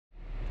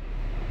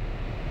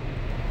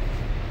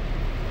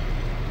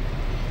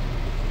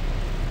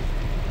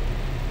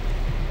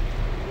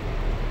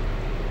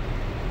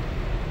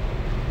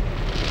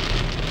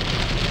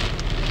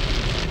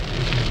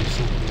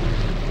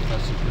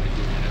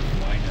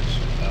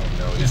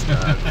Day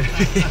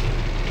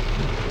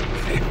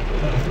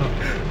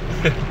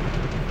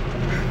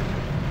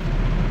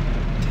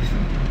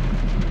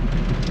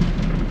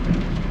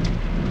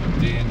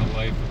in the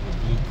life of a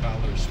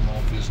blue-collar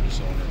small business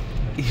owner.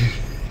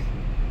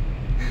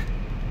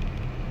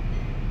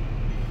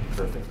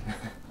 Perfect.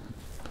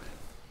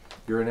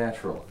 You're a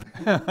natural.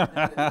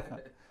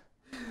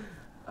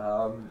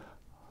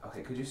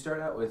 Okay, could you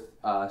start out with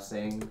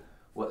saying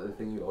what the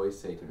thing you always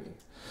say to me?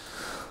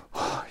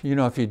 You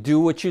know, if you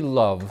do what you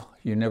love,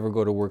 you never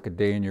go to work a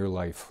day in your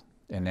life,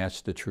 and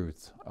that's the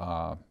truth.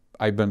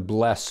 I've been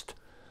blessed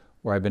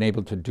where I've been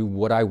able to do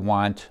what I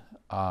want,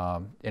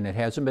 and it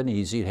hasn't been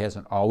easy. It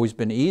hasn't always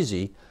been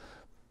easy,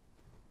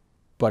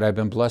 but I've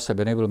been blessed. I've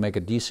been able to make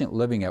a decent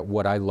living at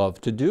what I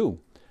love to do,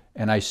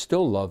 and I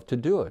still love to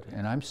do it,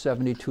 and I'm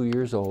 72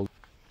 years old.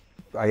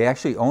 I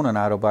actually own an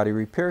auto body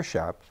repair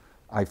shop.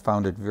 I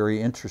found it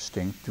very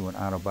interesting doing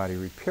auto body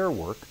repair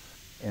work,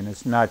 and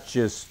it's not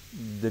just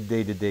the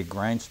day-to-day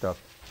grind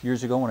stuff.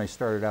 Years ago when I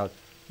started out,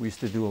 we used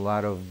to do a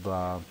lot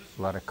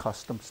of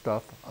custom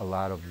stuff, a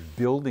lot of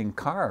building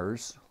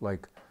cars.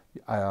 Like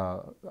I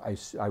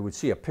would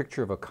see a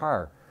picture of a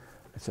car,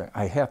 I'd say,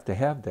 I have to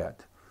have that.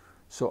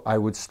 So I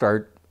would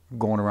start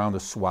going around to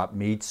swap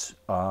meets.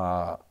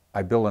 I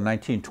built a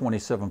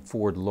 1927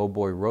 Ford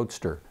Lowboy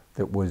Roadster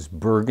that was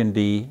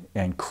burgundy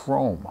and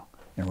chrome,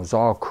 and it was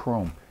all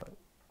chrome.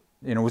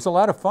 And it was a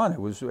lot of fun.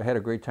 I had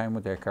a great time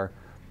with that car.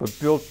 But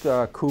built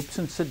coupes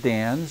and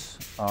sedans,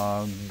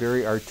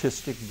 very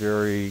artistic,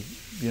 very,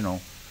 you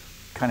know,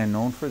 kind of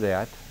known for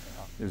that.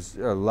 It was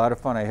a lot of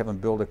fun. I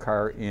haven't built a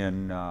car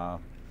in, got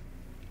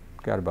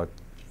about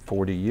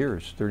 40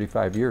 years,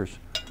 35 years.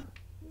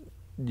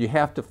 You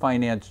have to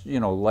finance, you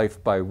know,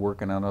 life by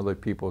working on other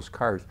people's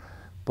cars.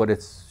 But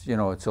it's, you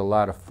know, it's a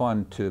lot of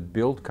fun to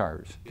build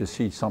cars, to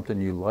see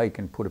something you like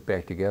and put it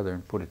back together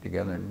and put it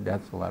together, and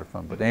that's a lot of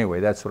fun. But anyway,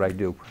 that's what I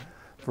do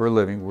for a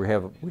living. We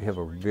have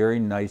a very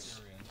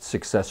nice,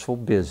 successful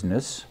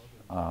business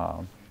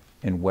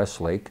in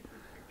Westlake,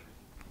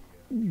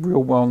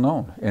 real well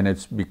known, and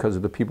it's because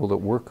of the people that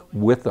work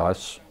with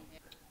us.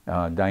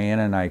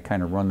 Diana and I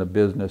kind of run the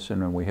business,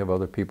 and then we have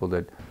other people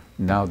that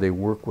now they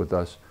work with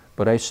us.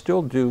 But I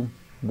still do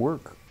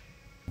work.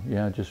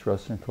 Yeah, just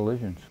rust and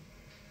collisions.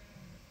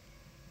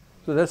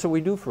 So that's what we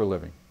do for a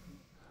living.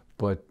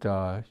 But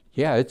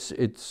yeah,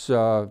 it's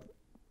a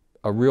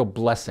real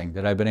blessing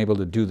that I've been able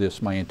to do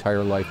this my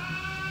entire life.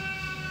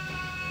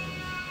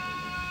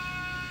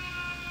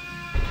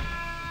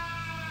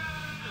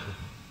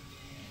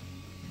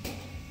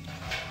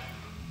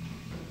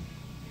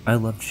 I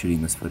loved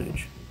shooting this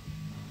footage.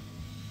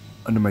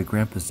 Under my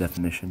grandpa's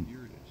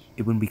definition,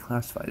 it wouldn't be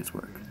classified as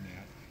work.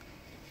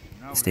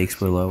 The stakes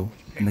were low,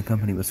 and the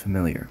company was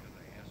familiar.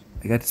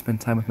 I got to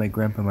spend time with my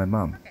grandpa and my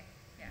mom.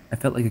 I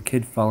felt like a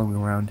kid following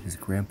around his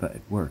grandpa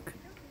at work.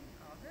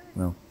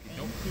 Well,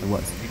 I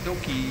was.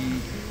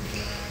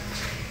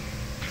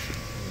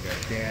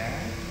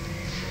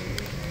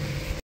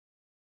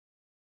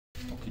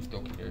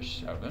 There's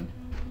 7.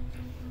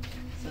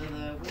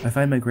 I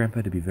find my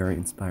grandpa to be very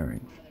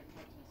inspiring.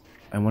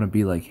 I want to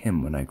be like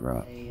him when I grow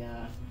up.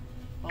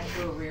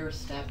 Also rear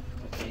step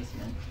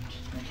replacement.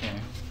 Okay.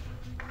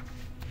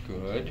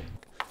 Good.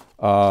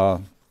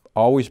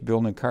 Always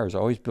building cars,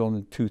 always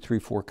building 2, 3,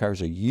 4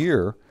 cars a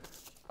year.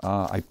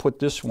 I put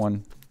this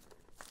one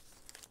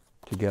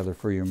together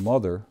for your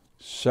mother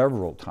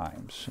several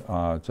times.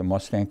 It's a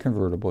Mustang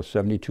convertible,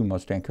 72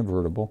 Mustang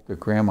convertible. The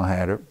grandma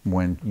had it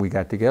when we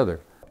got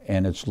together.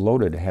 And it's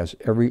loaded, it has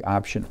every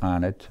option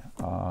on it.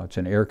 It's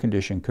an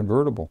air-conditioned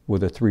convertible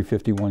with a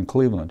 351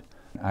 Cleveland.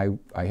 I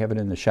have it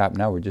in the shop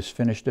now. We just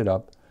finished it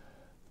up.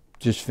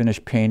 Just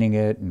finished painting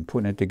it and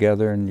putting it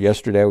together. And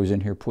yesterday I was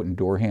in here putting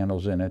door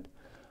handles in it.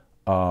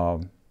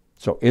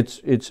 So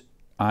it's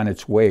on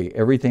its way.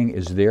 Everything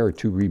is there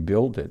to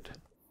rebuild it.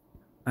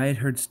 I had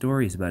heard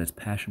stories about his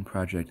passion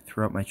project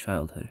throughout my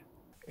childhood.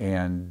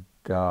 And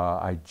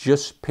I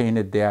just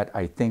painted that,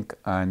 I think,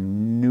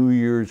 on New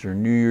Year's or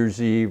New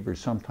Year's Eve or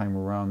sometime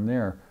around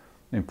there,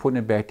 and putting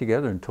it back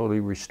together and totally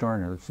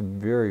restoring it. It's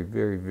very,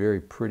 very, very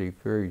pretty,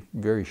 very,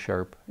 very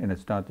sharp, and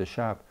it's not at the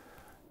shop.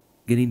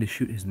 Getting to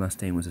shoot his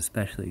Mustang was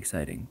especially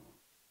exciting.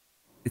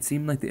 It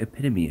seemed like the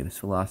epitome of his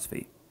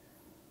philosophy.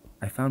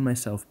 I found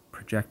myself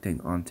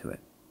projecting onto it,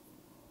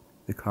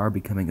 the car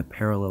becoming a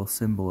parallel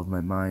symbol of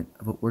my mind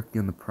of what working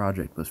on the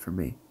project was for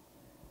me.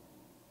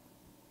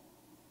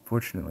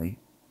 Fortunately,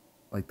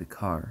 like the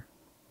car,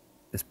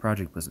 this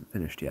project wasn't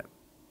finished yet.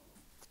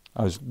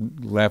 I was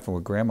laughing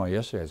with Grandma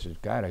yesterday. I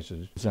said, God, I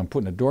said, I'm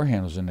putting the door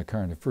handles in the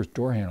car, and the first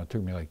door handle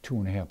took me like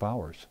 2.5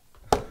 hours.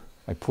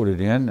 I put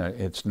it in,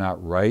 it's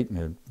not right,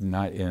 and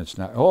it's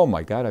not, oh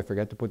my God, I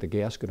forgot to put the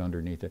gasket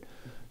underneath it.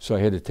 So I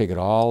had to take it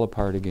all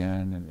apart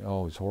again, and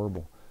oh, it was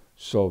horrible.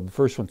 So the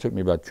first one took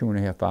me about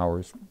 2.5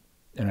 hours,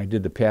 and I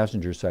did the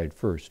passenger side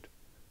first,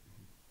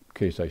 in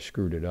case I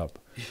screwed it up.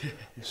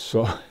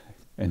 So,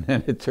 and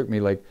then it took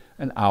me like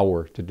an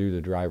hour to do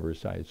the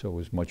driver's side, so it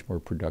was much more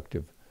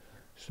productive.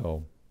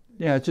 So,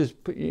 yeah, it's just,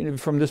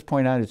 from this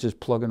point on, it's just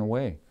plugging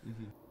away.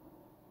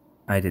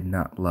 I did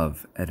not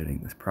love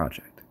editing this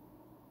project.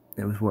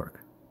 It was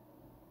work.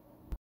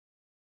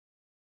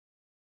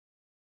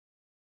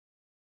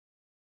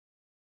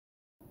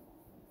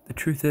 The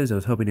truth is, I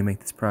was hoping to make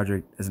this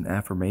project as an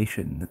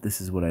affirmation that this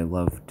is what I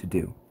love to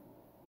do.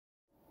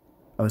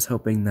 I was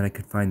hoping that I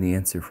could find the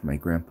answer for my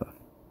grandpa.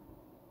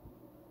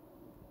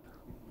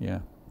 Yeah.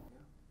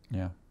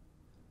 Yeah.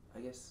 I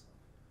guess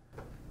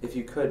if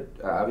you could,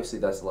 obviously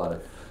that's a lot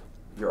of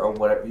your own,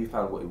 whatever you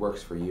found what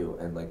works for you,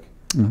 and like,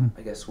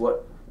 I guess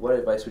what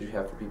advice would you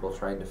have for people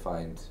trying to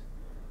find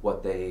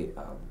what they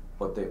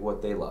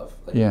love?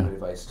 Like, Yeah. what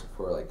advice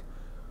for like,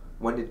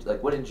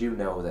 what did you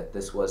know that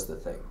this was the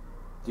thing?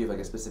 Do you have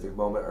like a specific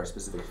moment or a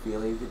specific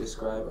feeling you could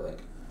describe, or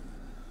like?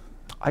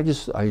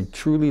 I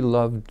truly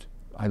loved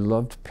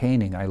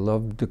painting. I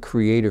loved the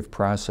creative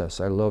process.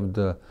 I loved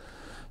the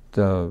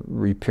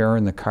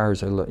repairing the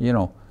cars.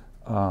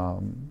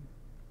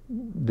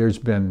 There's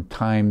been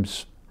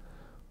times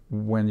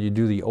when you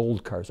do the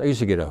old cars. I used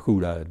to get a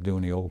hoot out of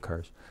doing the old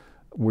cars,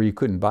 where you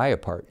couldn't buy a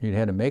part. You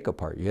had to make a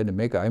part.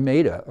 I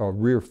made a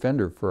rear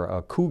fender for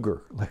a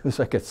Cougar. It was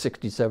like a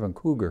 '67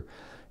 Cougar,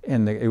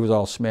 and it was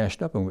all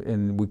smashed up,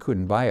 and we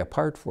couldn't buy a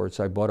part for it.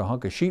 So I bought a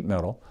hunk of sheet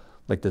metal,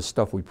 like the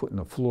stuff we put in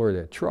the floor of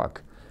that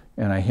truck,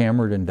 and I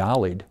hammered and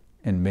dollied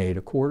and made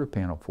a quarter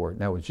panel for it.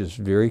 And that was just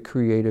very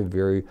creative,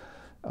 very,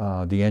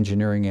 the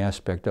engineering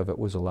aspect of it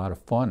was a lot of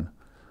fun.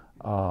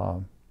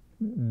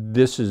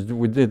 This is,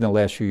 within the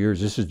last few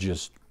years, this is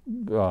just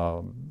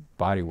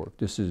body work.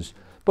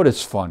 But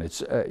it's fun.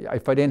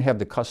 If I didn't have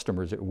the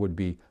customers,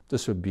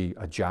 this would be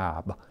a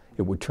job.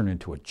 It would turn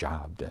into a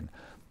job then.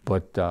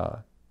 But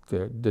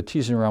the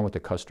teasing around with the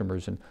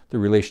customers and the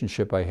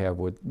relationship I have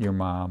with your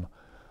mom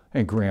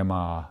and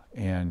grandma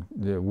and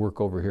the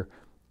work over here,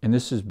 and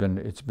it's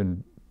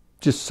been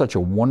just such a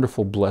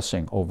wonderful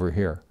blessing over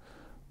here.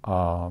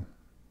 And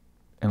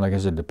like I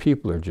said, the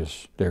people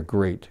they're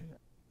great.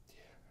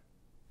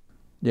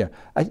 Yeah,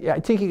 I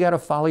think you got to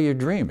follow your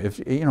dream.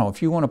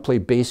 If you want to play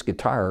bass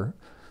guitar,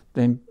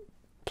 then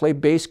play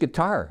bass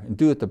guitar and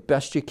do it the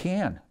best you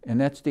can.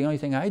 And that's the only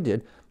thing I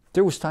did.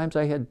 There was times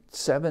I had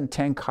 7,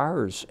 10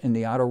 cars in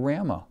the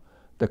Autorama,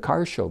 the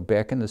car show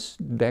back in the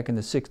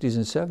 60s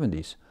and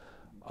 70s.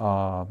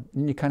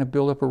 And you kind of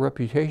build up a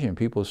reputation.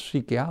 People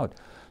seek you out.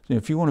 And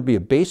if you want to be a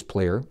bass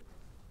player,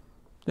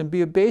 then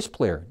be a bass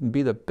player and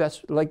be the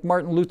best. Like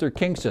Martin Luther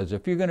King says,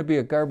 if you're going to be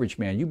a garbage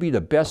man, you be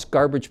the best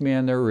garbage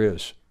man there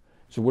is.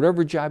 So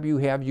whatever job you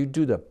have, you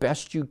do the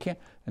best you can.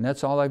 And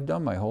that's all I've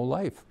done my whole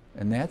life.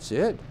 And that's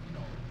it,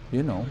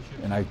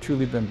 and I've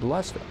truly been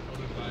blessed.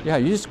 Yeah,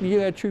 you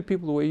gotta treat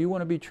people the way you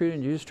want to be treated,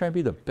 and you just try to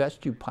be the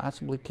best you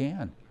possibly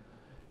can.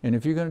 And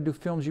if you're gonna do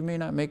films, you may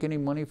not make any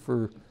money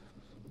for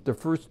the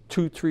first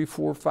 2, 3,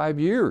 4, 5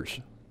 years,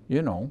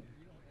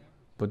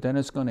 but then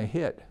it's gonna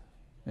hit,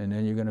 and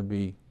then you're gonna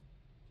be.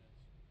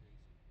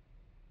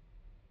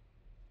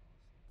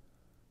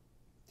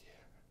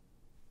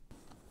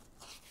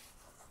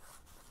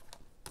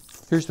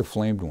 Here's the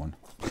flamed one.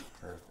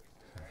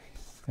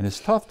 And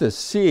it's tough to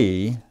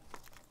see.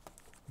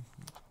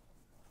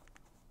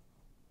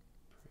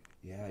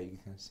 Yeah, you can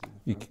kind of see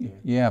the front there.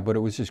 Yeah, but it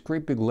was this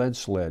great big lead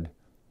sled,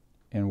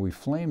 and we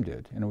flamed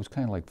it, and it was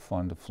kind of like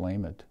fun to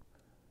flame it.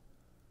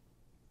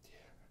 Yeah.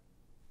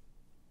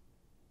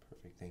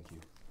 Perfect, thank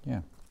you.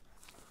 Yeah.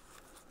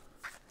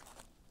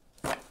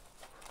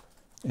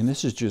 And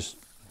this is just,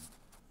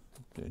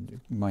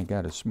 my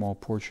God, a small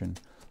portion.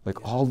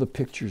 Like all the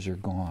pictures are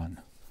gone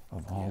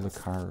of all the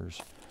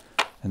cars.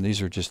 And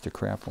these are just the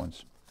crap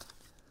ones.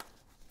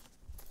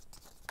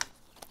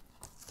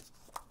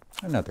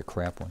 Not the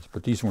crap ones,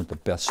 but these weren't the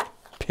best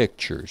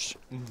pictures.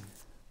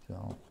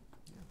 So.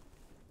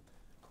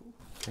 Cool.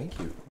 Thank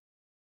you.